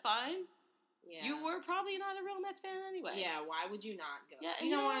 cool, that's fine. Yeah. You were probably not a real Mets fan anyway. Yeah, why would you not go? Yeah,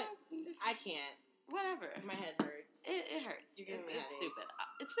 you know what? I can't. Whatever. My head hurts. It hurts. It's stupid.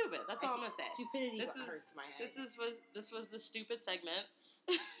 It's stupid. That's all I'm going to say. Stupidity hurts my head. This was the stupid segment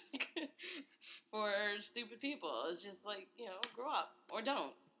for stupid people. It's just like, grow up. Or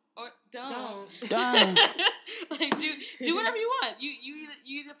don't. Or don't. Like, do whatever you want. You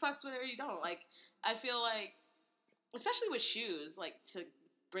either fucks with it or you don't. Like, I feel like, especially with shoes, like, to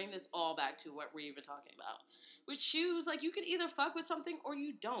bring this all back to what we're even talking about. With shoes, like, you can either fuck with something or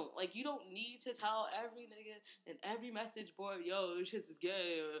you don't. Like, you don't need to tell every nigga and every message board, yo, this shit is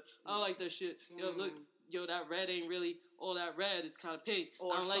gay, or I don't like that shit. Yo, look, that red ain't really all that red. It's kind of pink.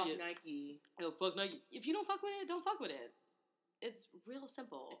 Or I don't like it. Nike. Yo, fuck Nike. If you don't fuck with it, don't fuck with it. It's real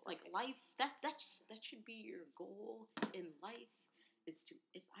simple. It's like life. That should be your goal in life. Is to,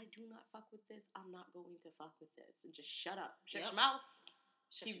 if I do not fuck with this, I'm not going to fuck with this, and just shut up. Shut your mouth.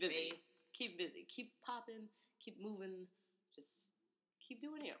 Keep busy. Face. Keep busy. Keep popping. Keep moving. Just keep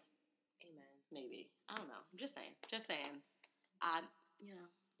doing you. Amen. Maybe. I don't know. I'm just saying.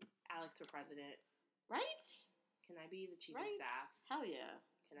 Alex for president. Right? Can I be the chief of staff? Hell yeah.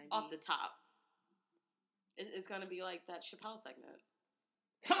 Can I be off the top? It's going to be like that Chappelle segment.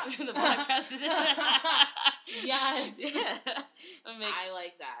 The black president. Yes. Yeah. I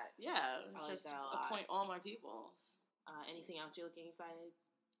like that. Yeah. I like just that a lot. Appoint all my people. Anything else you're looking excited?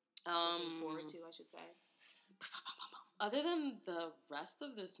 Looking forward to, I should say. Other than the rest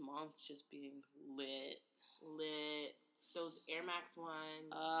of this month just being lit. Those Air Max 1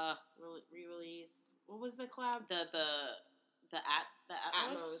 re-release. What was the collab? The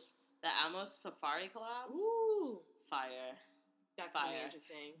Atmos. The Atmos Safari collab. Ooh. Fire. That's really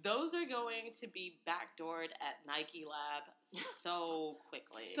interesting. Those are going to be backdoored at Nike Lab so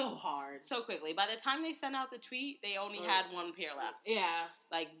quickly. So hard. So quickly. By the time they sent out the tweet, they only had one pair left. Yeah.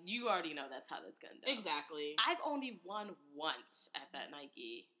 Like, you already know that's how that's going to go. Exactly. I've only won once at that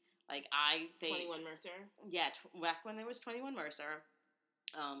Nike. Like, 21 Mercer? Yeah, back when there was 21 Mercer.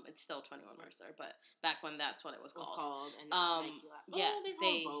 It's still 21 Mercer, but back when that's what it was called. And Nike Lab. Yeah,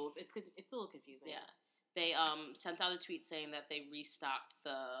 they both. It's a little confusing. Yeah. They sent out a tweet saying that they restocked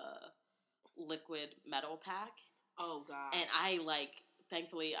the liquid metal pack. Oh, God. And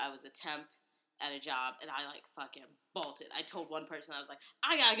thankfully, I was a temp at a job, and I, like, fucking bolted. I told one person, I was like,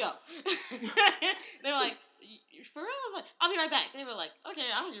 I gotta go. They were like, for real? I was like, I'll be right back. They were like, okay,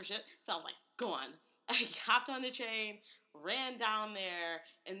 I don't give a shit. So I was like, go on. I hopped on the train, ran down there,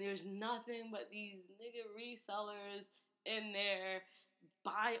 and there's nothing but these nigga resellers in there,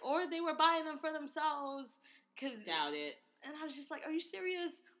 or they were buying them for themselves. Doubt it. And I was just like, are you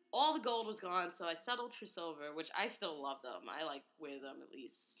serious? All the gold was gone, so I settled for silver, which I still love them. I, like, wear them at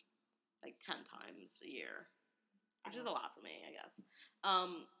least, like, 10 times a year, which is a lot for me, I guess.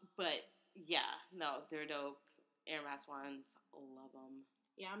 But, yeah, no, they're dope. Air Max ones, love them.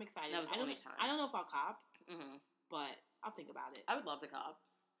 Yeah, I'm excited. That was the only time. I don't know if I'll cop, but I'll think about it. I would love to cop.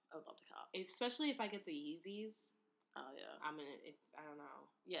 Especially if I get the Yeezys. Oh, yeah. I don't know.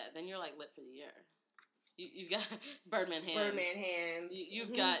 Yeah, then you're, like, lit for the year. You've got Birdman hands.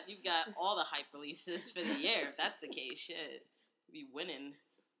 You've got all the hype releases for the year. If that's the case, shit, you'd be winning.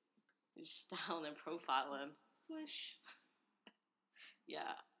 You're styling and profiling. Swish. Yeah.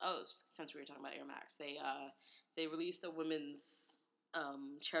 Oh, since we were talking about Air Max, they released a women's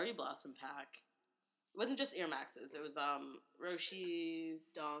cherry blossom pack. It wasn't just Air Maxes. It was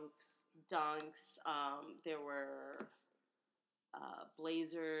Roshes, Dunks. There were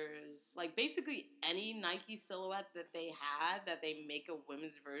blazers, like basically any Nike silhouette that they had that they make a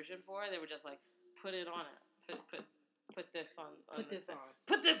women's version for. They were just like, put it on it. Put this on. Put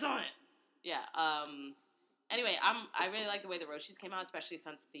this on it. Yeah. Anyway, I really like the way the Roshes came out, especially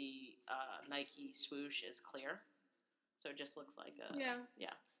since the Nike swoosh is clear, so it just looks like a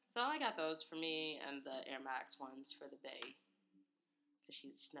yeah. So I got those for me and the Air Max ones for the Bay.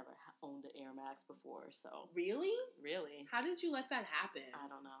 She's never owned an Air Max before, so... Really? Really. How did you let that happen? I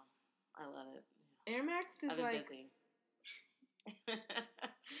don't know. I let it... Air Max is I've been busy.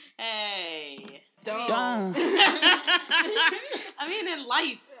 Hey. Don't. I mean, in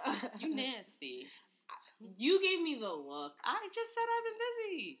life. You nasty. You gave me the look. I just said I've been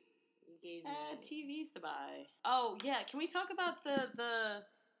busy. You gave me... TVs to buy. Oh, yeah. Can we talk about the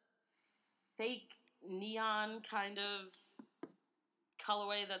fake neon kind of...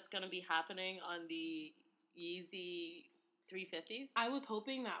 colorway that's going to be happening on the Yeezy 350s? I was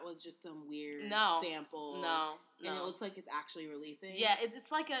hoping that was just some weird sample. No. And it looks like it's actually releasing. Yeah,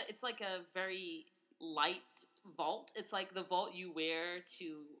 it's like a very light vault. It's like the vault you wear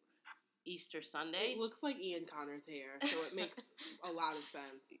to Easter Sunday. It looks like Ian Connor's hair, so it makes a lot of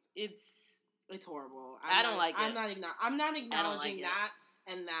sense. It's horrible. I don't like it. I'm not acknowledging that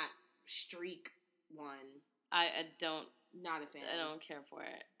and that streak one. I don't. Not a fan. I don't care for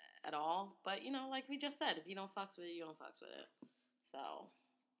it at all. But, you know, like we just said, if you don't fucks with it, you don't fucks with it. So,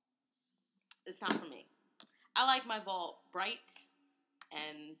 it's not for me. I like my vault bright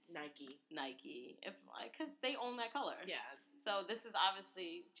and Nike. Because they own that color. Yeah. So, this is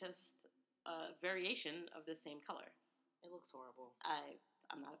obviously just a variation of the same color. It looks horrible.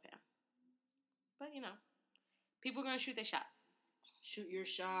 I'm not a fan. But, you know, people are going to shoot their shot. Shoot your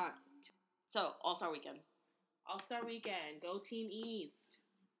shot. So, All-Star Weekend. All-Star Weekend. Go Team East.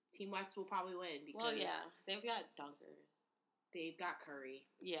 Team West will probably win because... Well, yeah. They've got Dunker. They've got Curry.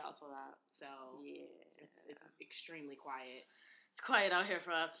 Yeah, also that. So, yeah. It's extremely quiet. It's quiet out here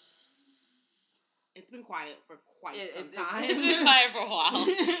for us. It's been quiet for quite some time. It's been quiet for a while.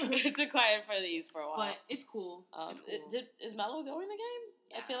 It's been quiet for the East for a while. But it's cool. It's cool. Is Melo going the game?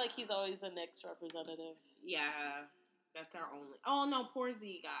 Yeah. I feel like he's always the Knicks representative. Yeah. That's our only... Oh, no.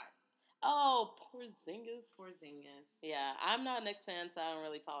 Porzingis got... Oh, Porzingis. Yeah, I'm not a Knicks fan, so I don't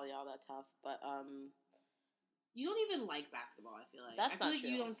really follow y'all that tough. But you don't even like basketball. I feel like that's not true.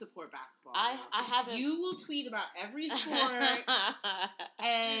 You don't support basketball. I haven't. You will tweet about every sport,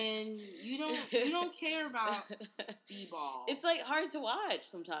 and you don't care about b-ball. It's like hard to watch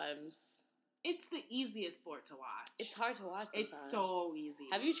sometimes. It's the easiest sport to watch. It's hard to watch sometimes. It's so easy.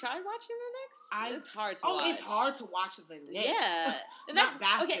 Have you tried watching the Knicks? It's hard to watch. Oh, it's hard to watch the Knicks. Yeah. That's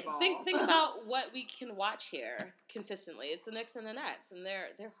basketball. Okay, think about what we can watch here consistently. It's the Knicks and the Nets, and they're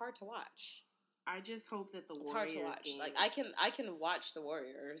hard to watch. I just hope that the Warriors hard to watch. Games... Like I can watch the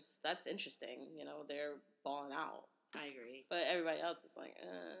Warriors. That's interesting. You know, they're balling out. I agree. But everybody else is like,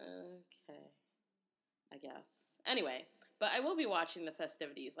 okay, I guess. Anyway, but I will be watching the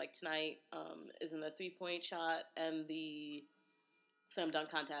festivities. Like tonight is in the 3-point shot and the slam dunk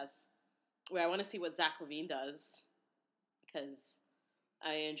contest, where I want to see what Zach LaVine does, because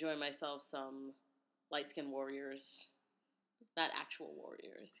I enjoy myself some light-skinned Warriors. Not actual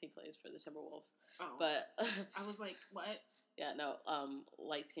Warriors. He plays for the Timberwolves. Oh. But I was like, what? Yeah, no,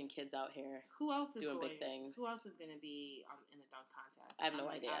 light-skinned kids out here. Who else is doing big things? Who else is going to be in the dunk contest? I have no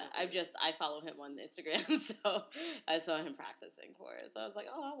idea. I follow him on Instagram, so I saw him practicing for it. So I was like,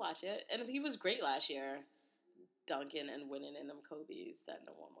 oh, I'll watch it. And he was great last year, dunking and winning in them Kobe's that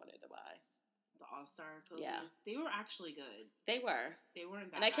no one wanted to buy. The All-Star Kobe's? Yeah. They were actually good. They were. They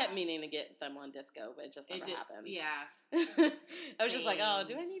weren't that And I kept bad. meaning to get them on disco, but it just never happened. Yeah. I was just like, oh,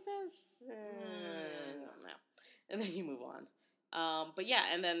 do I need this? No. And then you move on. But yeah,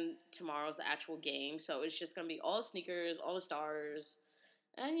 and then tomorrow's the actual game, so it's just going to be all the sneakers, all the stars,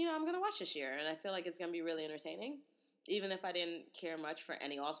 and, I'm going to watch this year, and I feel like it's going to be really entertaining, even if I didn't care much for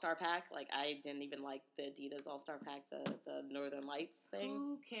any All-Star pack. Like, I didn't even like the Adidas All-Star pack, the Northern Lights thing.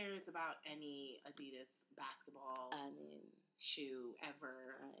 Who cares about any Adidas basketball shoe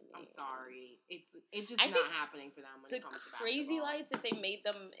ever? I'm sorry. It's just not happening for them when it comes to basketball. The Crazy Lights, if they made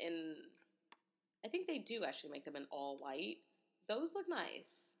them in, I think they do actually make them in all white. Those look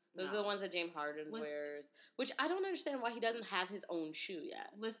nice. Those are the ones that James Harden wears, which I don't understand why he doesn't have his own shoe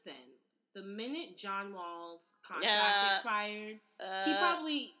yet. Listen, the minute John Wall's contract expired,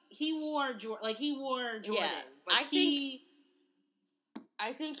 he wore Jordans. Yeah, Like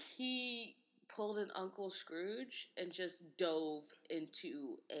I think he pulled an Uncle Scrooge and just dove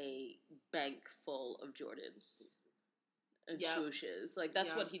into a bank full of Jordans and swooshes. Like,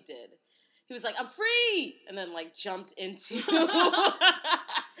 that's what he did. He was like, I'm free! And then, like, jumped into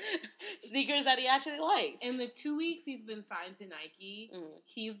sneakers that he actually liked. In the 2 weeks he's been signed to Nike,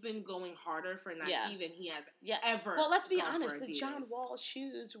 he's been going harder for Nike than he has ever. Well, let's be honest. The John Wall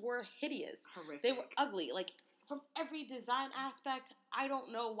shoes were hideous. Horrific. They were ugly. Like, from every design aspect, I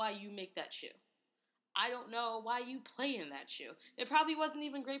don't know why you make that shoe. I don't know why you play in that shoe. It probably wasn't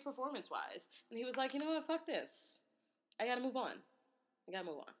even great performance-wise. And he was like, you know what? Fuck this. I gotta move on.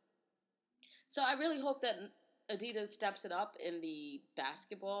 So I really hope that Adidas steps it up in the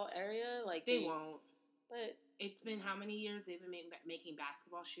basketball area. Like they won't. But it's been how many years they've been making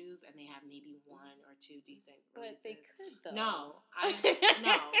basketball shoes, and they have maybe one or two decent releases. But they could, though. No.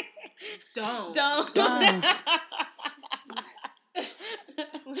 Don't.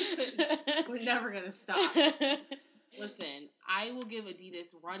 Listen, we're never going to stop. Listen, I will give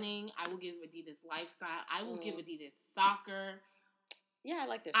Adidas running. I will give Adidas lifestyle. I will give Adidas soccer. Yeah, I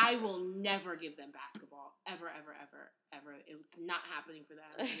like this. I will never give them basketball. Ever. It's not happening for them.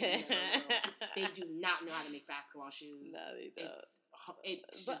 They do not know how to make basketball shoes. No, they don't.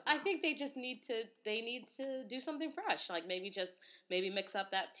 But I think they just need to do something fresh. Like, maybe mix up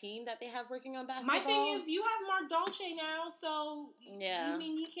that team that they have working on basketball. My thing is, you have Mark Dolce now, so yeah. You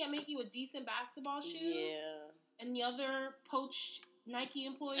mean he can't make you a decent basketball shoe? Yeah. And the other poached Nike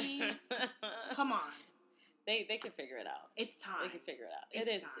employees? Come on. They can figure it out. It's time. They can figure it out.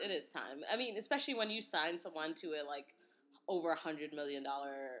 It is time. I mean, especially when you sign someone to a over $100 million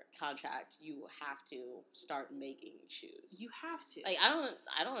contract, you have to start making shoes. You have to. Like,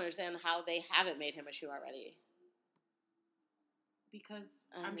 I don't understand how they haven't made him a shoe already. Because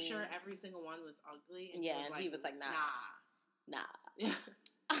I'm sure every single one was ugly. And he was like, nah.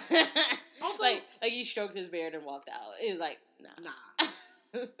 Also, like he stroked his beard and walked out. It was like, nah.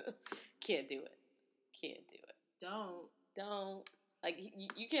 Can't do it. Don't. Like,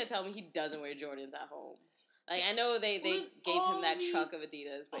 you can't tell me he doesn't wear Jordans at home. Like, I know they gave him that truck of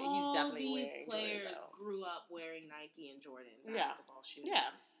Adidas, but he's definitely wearing Jordans. All these players grew up wearing Nike and Jordan basketball shoes. Yeah.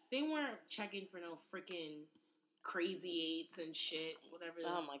 They weren't checking for no freaking Crazy 8s and shit, whatever.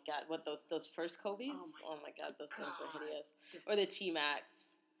 Oh my god, what those first Kobe's? Oh my god, those things were hideous. Or the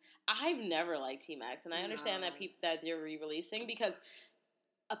T-Max. I've never liked T-Max, and I understand that they're re-releasing because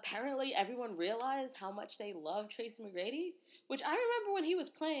apparently everyone realized how much they love Tracy McGrady, which I remember when he was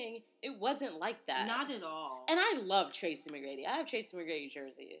playing, it wasn't like that. Not at all. And I love Tracy McGrady. I have Tracy McGrady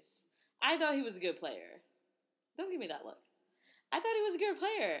jerseys. I thought he was a good player. Don't give me that look. I thought he was a good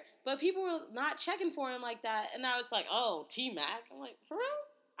player, but people were not checking for him like that, and now it's like, oh, T-Mac. I'm like, for real?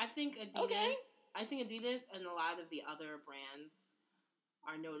 I think Adidas and a lot of the other brands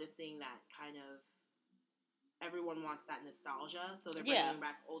are noticing that kind of everyone wants that nostalgia, so they're bringing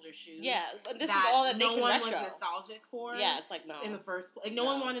back older shoes. Yeah, but this is all that they can retro. No one was nostalgic for. Yeah, it's like, no. In the first place. Like, no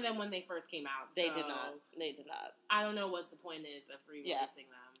one wanted them when they first came out. They did not. I don't know what the point is of re-releasing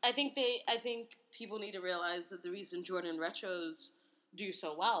them. I think people need to realize that the reason Jordan Retros do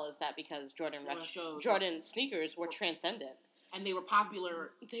so well is that because Jordan sneakers were transcendent. And they were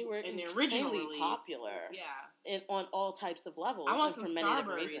popular. They were in the original release. Popular. Yeah. On all types of levels. I want some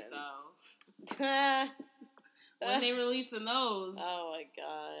Starburys, though. When they releasing those. Oh, my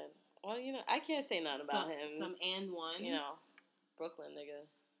God. Well, I can't say nothing about him. Some and ones. Brooklyn, nigga.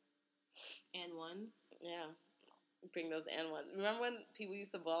 And ones. Yeah. bring those and one. Remember when people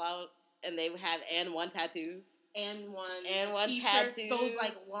used to ball out and they had and one tattoos? And one tattoos. Those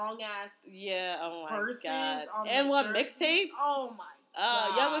like long ass oh my verses god. on and one jerseys. Mixtapes. Oh my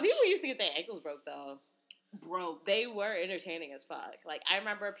god. Yeah, when people used to get their ankles broke though. They were entertaining as fuck. Like I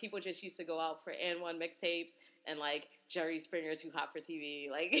remember people just used to go out for and one mixtapes and like Jerry Springer Too Hot for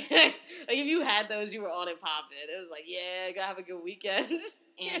TV. Like, like if you had those, you were on and popping. It was like, yeah, gotta have a good weekend.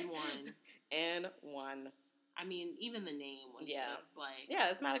 And one. I mean, even the name was just like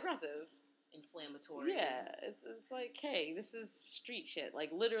it's not aggressive. Inflammatory. Yeah, it's like, hey, this is street shit. Like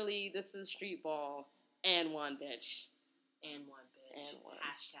literally, this is street ball and one bitch. And one bitch. And one.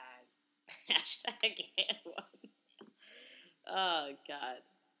 Hashtag and one. Oh God.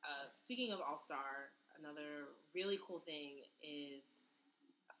 Speaking of All-Star, another really cool thing is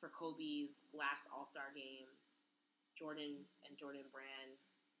for Kobe's last All-Star game, Jordan and Jordan Brand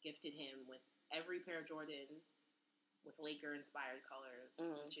gifted him with every pair of Jordan with Laker-inspired colors,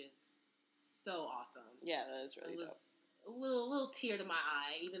 which is so awesome. Yeah, that is really dope. A little tear to my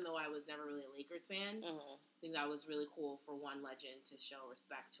eye, even though I was never really a Lakers fan. I think that was really cool for one legend to show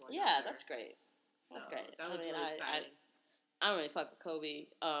respect to another. Yeah, that's great. That's great. That was really exciting. I don't really fuck with Kobe.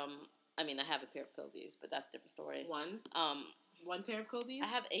 I mean, I have a pair of Kobe's, but that's a different story. One pair of Kobe's? I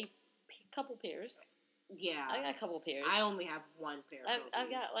have a couple pairs. Yeah. I got a couple pairs. I only have one pair of Kobe's.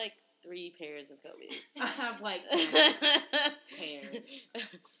 I've got like 3 pairs of Kobe's. I have like 10 pairs.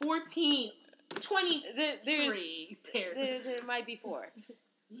 14, 23 pairs. There might be 4.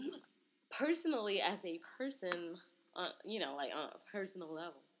 Personally, as a person, like on a personal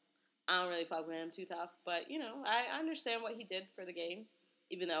level, I don't really fuck with him too tough. But, I understand what he did for the game.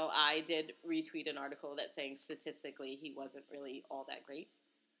 Even though I did retweet an article that saying statistically he wasn't really all that great.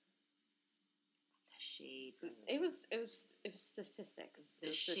 Shade. It was statistics.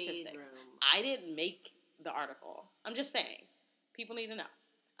 The shade room. I didn't make the article. I'm just saying. People need to know.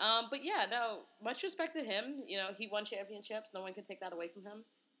 But yeah, no, much respect to him. He won championships. No one can take that away from him.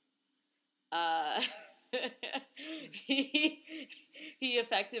 He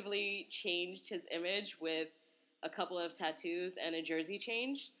effectively changed his image with a couple of tattoos and a jersey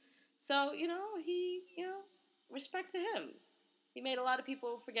change. So, respect to him. He made a lot of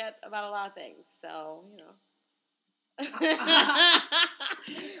people forget about a lot of things. So, Why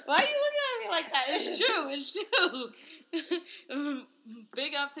are you looking at me like that? It's true. It's true.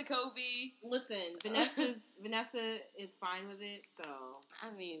 Big up to Kobe. Listen, Vanessa is fine with it, so. I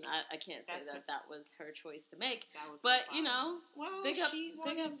mean, I can't say that was her choice to make. That was but, well, big up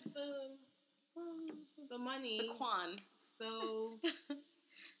the money. The Quan. So.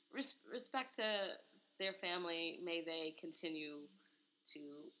 Respect to their family. May they continue to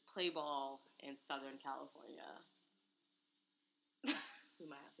play ball in Southern California. We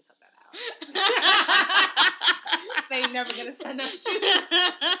might have to cut that out. They ain't never gonna send us shoes.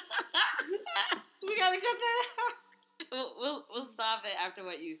 We gotta cut that out. We'll stop it after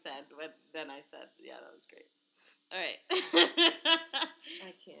what you said. Then I said, yeah, that was great. All right.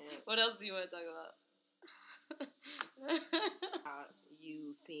 I can't. What else do you want to talk about?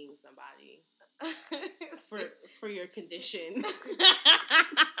 You seeing somebody for your condition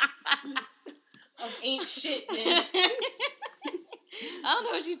of ain't shitness. I don't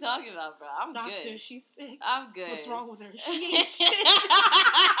know what you're talking about, bro. I'm Doctor, good. She's sick. I'm good. What's wrong with her? She ain't shit.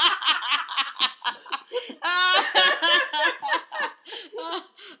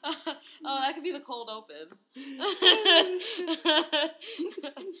 That could be the cold open. I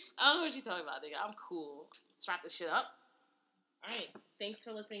don't know what you're talking about, nigga. I'm cool. Let's wrap this shit up. All right. Thanks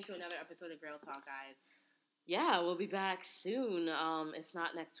for listening to another episode of Girl Talk, guys. Yeah, we'll be back soon, if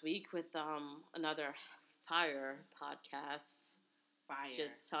not next week, with another fire podcast. Fire.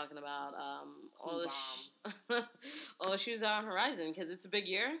 Just talking about all the shoes on horizon, because it's a big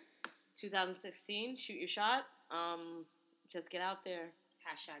year. 2016, shoot your shot. Just get out there.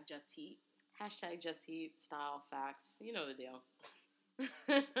 Hashtag Just Heat. Hashtag Just Heat, style, facts. You know the deal.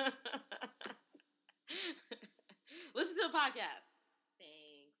 Listen to the podcast.